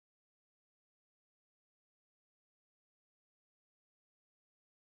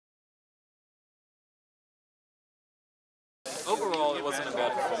Overall, it wasn't a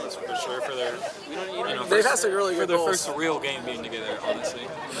bad performance for sure for their, They've had some really good for their goals. first real game being together, honestly. You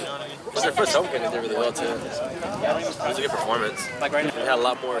know what I mean? It was their first home game. They did really well too. It was a good performance. Like right now, we had a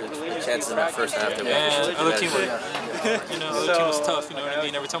lot more chances in that first half. And other team was, other team was tough. You know what I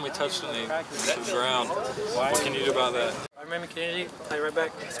mean? Every time we touched them, they went to the ground. What can you do about that? I'm Raymond Kennedy, play right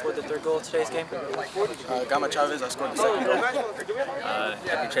back. Scored the 3rd goal of today's game. Gama Chavez, I scored the 2nd goal.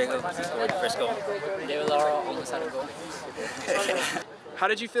 Trejo scored the 1st goal. David Lara almost had a goal. How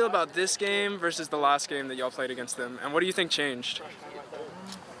did you feel about this game versus the last game that y'all played against them, and what do you think changed?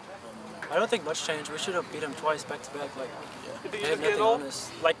 I don't think much changed. We should have beat them twice back to back. Like, they had nothing on us.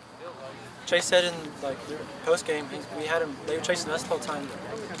 Like Chase said in the post game, we had them. They were chasing us the whole time.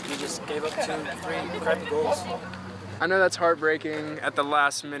 We just gave up 2, 3 crappy goals. I know that's heartbreaking at the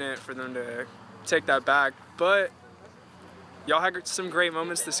last minute for them to take that back, but y'all had some great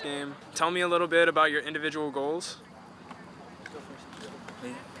moments this game. Tell me a little bit about your individual goals.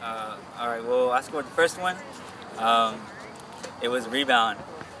 All right, well, I scored the first one. It was a rebound.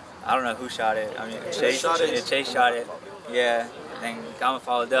 I don't know who shot it. I mean, Chase shot it. Yeah, and then Gama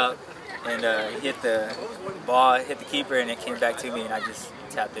followed up, and he hit the ball, hit the keeper, and it came back to me, and I just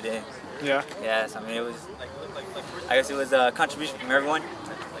tapped it in. Yeah. Yes, I mean, it was, I guess it was a contribution from everyone.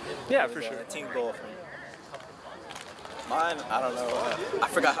 Yeah, for sure. A team goal for me. Mine, I don't know. I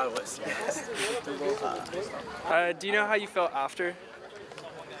forgot how it was. Do you know how you felt after?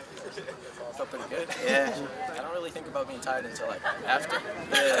 I felt pretty good. Yeah. I don't really think about being tired until like after.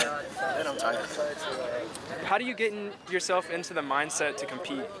 Yeah. Then I'm tired. How do you get yourself into the mindset to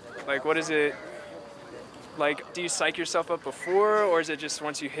compete? Like, what is it? Like, do you psych yourself up before, or is it just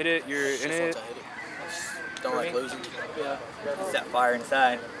once you hit it, you're in it? Don't like losing. Yeah. It's that fire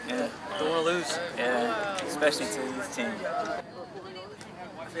inside. Yeah. Don't want to lose. Yeah, especially to this team.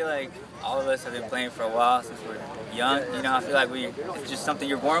 I feel like all of us have been playing for a while since we're young. You know, I feel like it's just something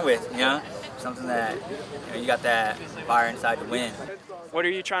you're born with, you know? Something that, you got that fire inside to win. What are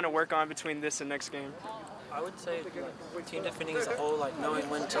you trying to work on between this and next game? I would say team defending as a whole, like knowing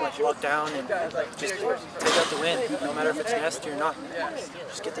when to lock down and just take out the win, no matter if it's nasty or not.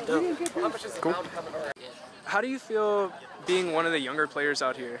 Just get the dub. Cool. How do you feel being one of the younger players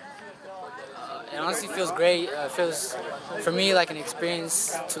out here? It honestly feels great. It feels, for me, like an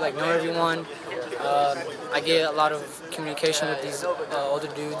experience to know everyone. I get a lot of communication with these older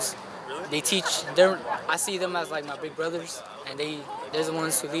dudes. They teach. I see them as like my big brothers, and they're the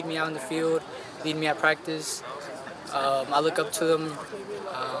ones who lead me out in the field, lead me at practice. I look up to them,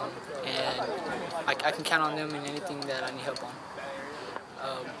 and I can count on them in anything that I need help on.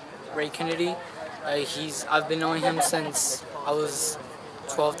 Ray Kennedy, I've been knowing him since I was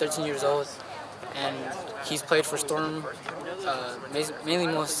 12, 13 years old. And he's played for Storm mainly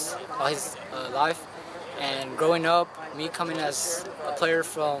most of his life. And growing up, me coming as a player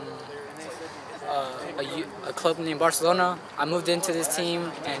from a club named Barcelona, I moved into this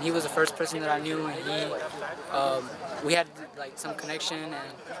team, and he was the first person that I knew. And we had some connection, and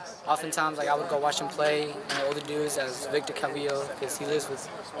oftentimes I would go watch him play, and the older dudes as Victor Cavillo, because he lives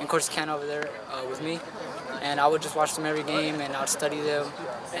in Corsicana over there with me. And I would just watch them every game, and I would study them,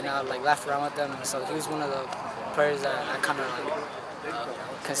 and I would laugh around with them. And so he was one of the players that I kind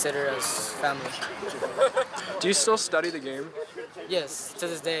of consider as family. Do you still study the game? Yes, to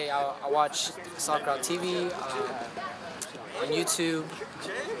this day I watch soccer on TV, on YouTube.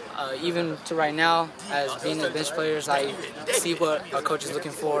 Even to right now, as being a bench players, I see what our coach is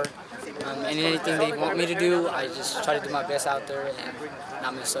looking for, and anything they want me to do, I just try to do my best out there and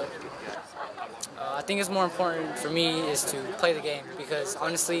not mess up. I think it's more important for me is to play the game, because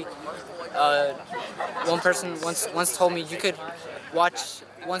honestly, one person once told me you could watch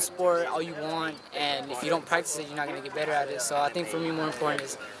one sport all you want, and if you don't practice it, you're not going to get better at it. So I think for me more important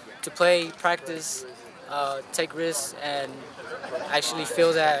is to play, practice, take risks, and actually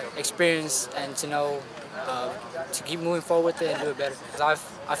feel that experience, and to know to keep moving forward with it and do it better.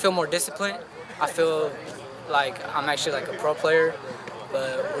 I feel more disciplined. I feel like I'm actually a pro player.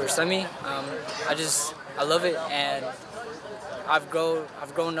 But we're semi. I love it, and I've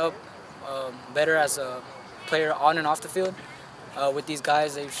grown up better as a player on and off the field. With these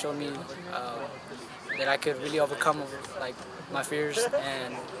guys, they've shown me that I could really overcome my fears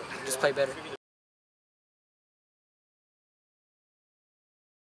and just play better.